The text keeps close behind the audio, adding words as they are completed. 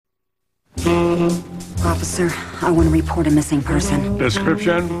Officer, I want to report a missing person.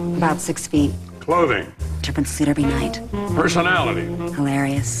 Description? About 6 feet. Clothing? Different suit every night. Personality?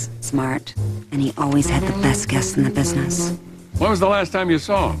 Hilarious, smart, and he always had the best guests in the business. When was the last time you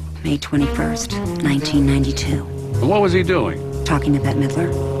saw him? May 21st, 1992. And what was he doing? Talking to Bette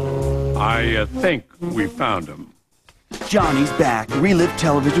Midler. I think we found him. Johnny's back. Relive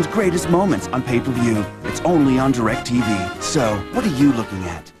television's greatest moments on pay-per-view. It's only on DirecTV. So, what are you looking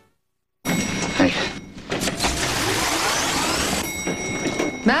at? Hey.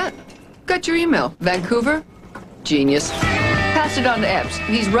 Matt, got your email. Vancouver? Genius. Passed it on to Epps.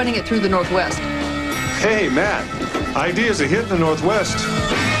 He's running it through the Northwest. Hey, Matt. Idea's a hit in the Northwest.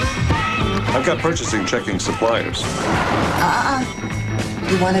 I've got purchasing checking suppliers.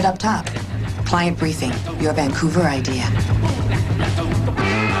 You want it up top. Client briefing. Your Vancouver idea.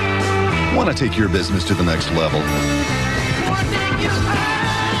 Want to take your business to the next level?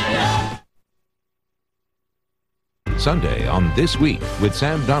 Sunday on This Week with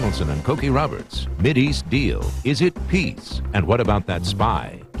Sam Donaldson and Cokie Roberts. Mideast deal. Is it peace? And what about that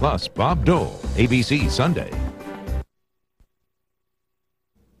spy? Plus Bob Dole. ABC Sunday.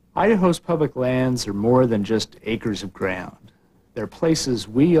 Idaho's public lands are more than just acres of ground. They're places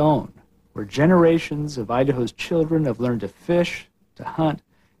we own, where generations of Idaho's children have learned to fish, to hunt,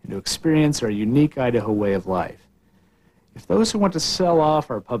 and to experience our unique Idaho way of life. If those who want to sell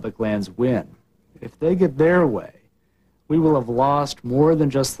off our public lands win, if they get their way, we will have lost more than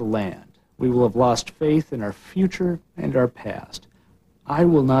just the land. We will have lost faith in our future and our past. I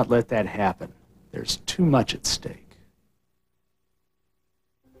will not let that happen. There's too much at stake.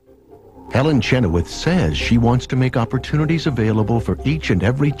 Helen Chenoweth says she wants to make opportunities available for each and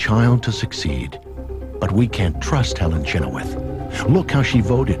every child to succeed. But we can't trust Helen Chenoweth. Look how she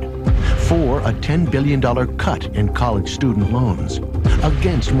voted. For a $10 billion cut in college student loans,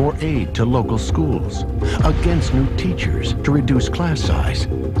 against more aid to local schools, against new teachers to reduce class size.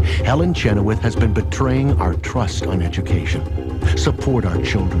 Helen Chenoweth has been betraying our trust on education. Support our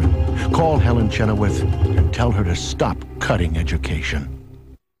children. Call Helen Chenoweth and tell her to stop cutting education.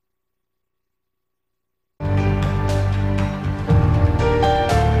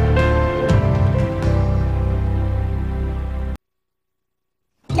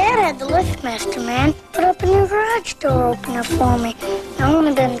 Dad had the LiftMaster man put up a new garage door opener for me. I've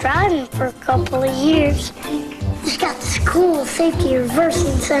only been driving for a couple of years. It's got this cool safety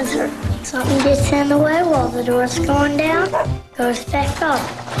reversing sensor. Something gets in the way while the door's going down, goes back up,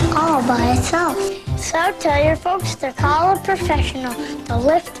 all by itself. So tell your folks to call a professional, the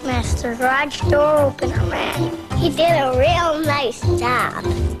LiftMaster garage door opener man. He did a real nice job.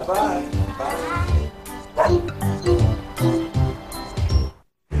 Bye.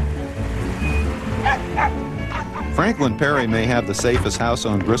 Franklin Perry may have the safest house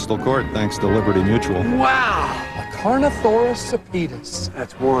on Bristol Court thanks to Liberty Mutual. Wow! A Carnothoris sapidus.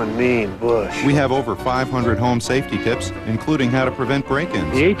 That's one mean bush. We have over 500 home safety tips, including how to prevent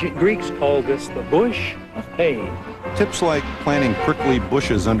break-ins. The ancient Greeks called this the bush of pain. Tips like planting prickly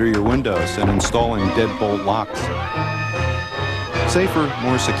bushes under your windows and installing deadbolt locks. Safer,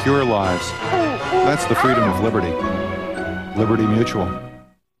 more secure lives. That's the freedom of liberty. Liberty Mutual.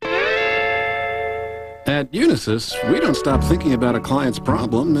 At Unisys, we don't stop thinking about a client's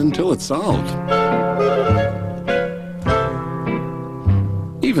problem until it's solved.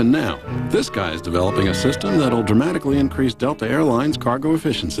 Even now, this guy is developing a system that'll dramatically increase Delta Airlines' cargo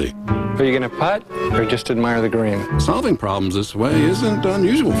efficiency. Are you going to putt or just admire the green? Solving problems this way isn't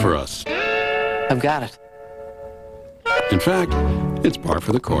unusual for us. I've got it. In fact, it's par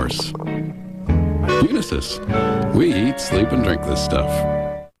for the course. Unisys. We eat, sleep, and drink this stuff.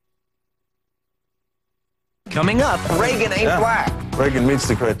 Coming up, Reagan ain't black. Reagan meets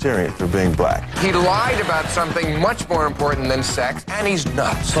the criteria for being black. He lied about something much more important than sex, and he's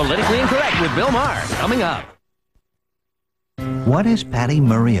nuts. Politically Incorrect with Bill Maher, coming up. What has Patty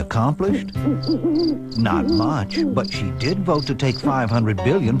Murray accomplished? Not much, but she did vote to take $500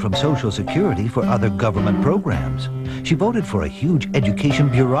 billion from Social Security for other government programs. She voted for a huge education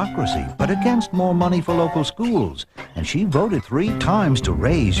bureaucracy, but against more money for local schools. And she voted 3 times to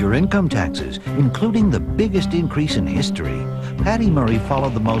raise your income taxes, including the biggest increase in history. Patty Murray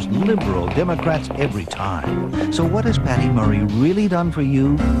followed the most liberal Democrats every time. So what has Patty Murray really done for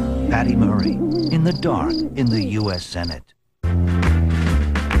you? Patty Murray, in the dark, in the U.S. Senate.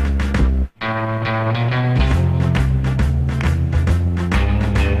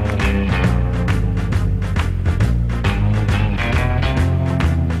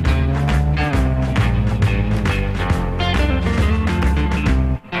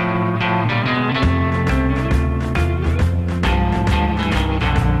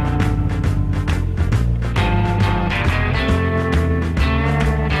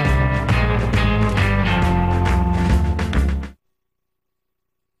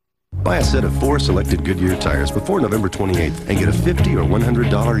 set of 4 selected Goodyear tires before November 28th and get a $50 or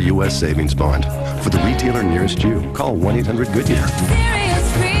 $100 U.S. savings bond. For the retailer nearest you, call 1-800-GOODYEAR.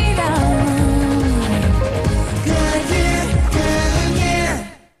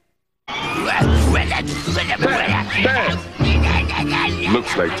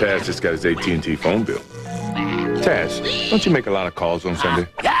 Looks like Taz just got his AT&T phone bill. Taz, don't you make a lot of calls on Sunday?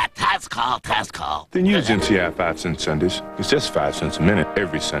 Yeah, Taz call. Then use MCI 5-cent Sundays. It's just 5 cents a minute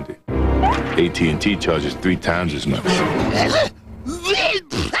every Sunday. AT&T charges 3 times as much. Uh-oh.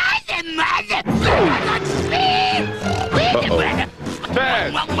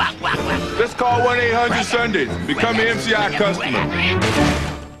 Taz, let's call 1-800-SUNDAYS. Become an MCI customer.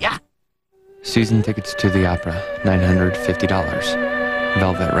 Season tickets to the opera, $950.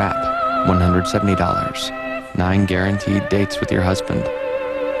 Velvet Wrap, $170. 9 guaranteed dates with your husband.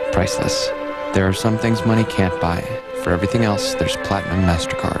 Priceless. There are some things money can't buy. For everything else, there's Platinum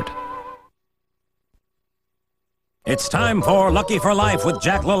MasterCard. It's time for Lucky for Life with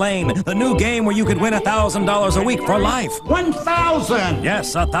Jack LaLanne, the new game where you could win $1,000 a week for life. 1,000!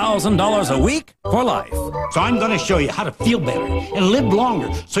 Yes, $1,000 a week for life. So I'm going to show you how to feel better and live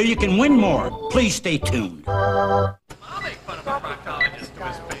longer so you can win more. Please stay tuned.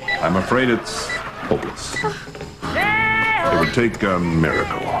 I'm afraid it's hopeless. It would take a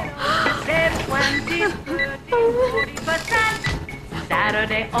miracle.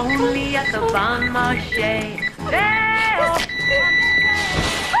 Saturday only at the Bon Marché.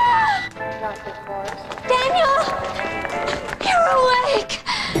 Daniel! You're awake!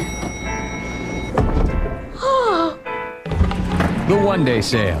 The one-day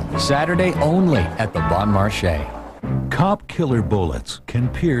sale, Saturday only at the Bon Marché. Cop killer bullets can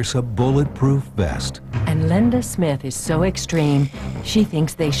pierce a bulletproof vest. And Linda Smith is so extreme, she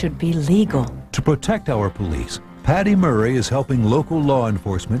thinks they should be legal. To protect our police, Patty Murray is helping local law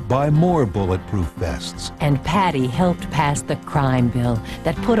enforcement buy more bulletproof vests. And Patty helped pass the crime bill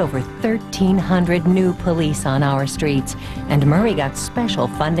that put over 1,300 new police on our streets. And Murray got special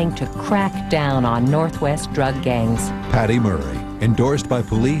funding to crack down on Northwest drug gangs. Patty Murray, endorsed by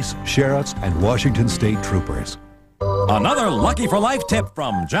police, sheriffs, and Washington State troopers. Another Lucky for Life tip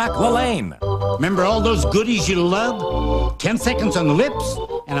from Jack LaLanne. Remember all those goodies you love? 10 seconds on the lips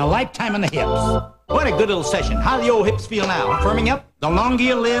and a lifetime on the hips. What a good little session. How do the old hips feel now? Firming up? The longer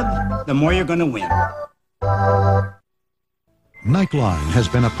you live, the more you're going to win. Nightline has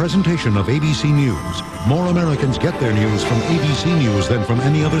been a presentation of ABC News. More Americans get their news from ABC News than from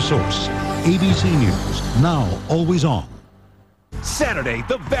any other source. ABC News, now always on. Saturday,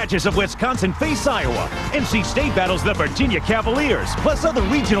 the Badgers of Wisconsin face Iowa. NC State battles the Virginia Cavaliers, plus other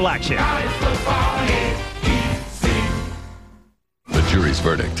regional action. The jury's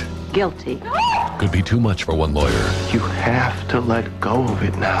verdict Guilty. could be too much for one lawyer. You have to let go of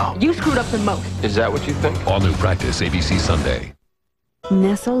it now. You screwed up the most. Is that what you think? All New Practice, ABC Sunday.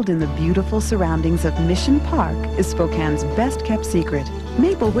 Nestled in the beautiful surroundings of Mission Park is Spokane's best-kept secret,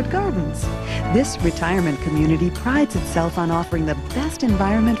 Maplewood Gardens. This retirement community prides itself on offering the best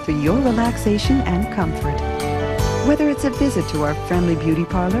environment for your relaxation and comfort. Whether it's a visit to our friendly beauty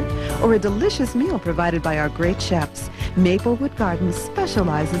parlor or a delicious meal provided by our great chefs, Maplewood Gardens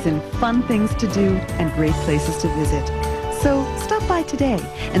specializes in fun things to do and great places to visit. So stop by today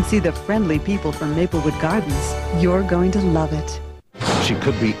and see the friendly people from Maplewood Gardens. You're going to love it. She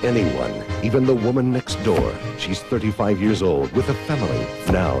could be anyone, even the woman next door. She's 35 years old with a felony.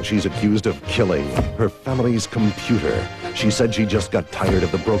 Now she's accused of killing her family's computer. She said she just got tired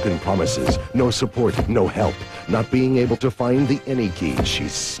of the broken promises. No support, no help. Not being able to find the any key. She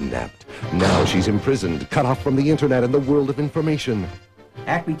snapped. Now she's imprisoned, cut off from the internet and the world of information.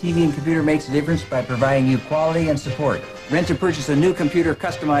 Acme TV and Computer makes a difference by providing you quality and support. Rent or purchase a new computer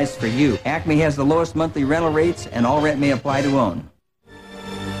customized for you. Acme has the lowest monthly rental rates, and all rent may apply to own.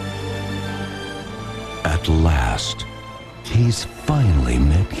 At last, he's finally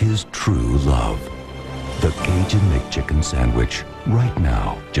met his true love. The Cajun McChicken Sandwich, right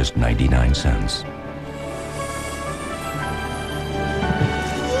now, just 99 cents.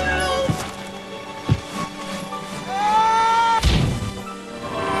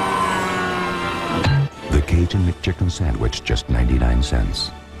 The Cajun McChicken Sandwich, just 99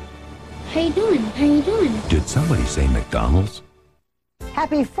 cents. How you doing? How you doing? Did somebody say McDonald's?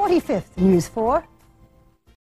 Happy 45th, News 4.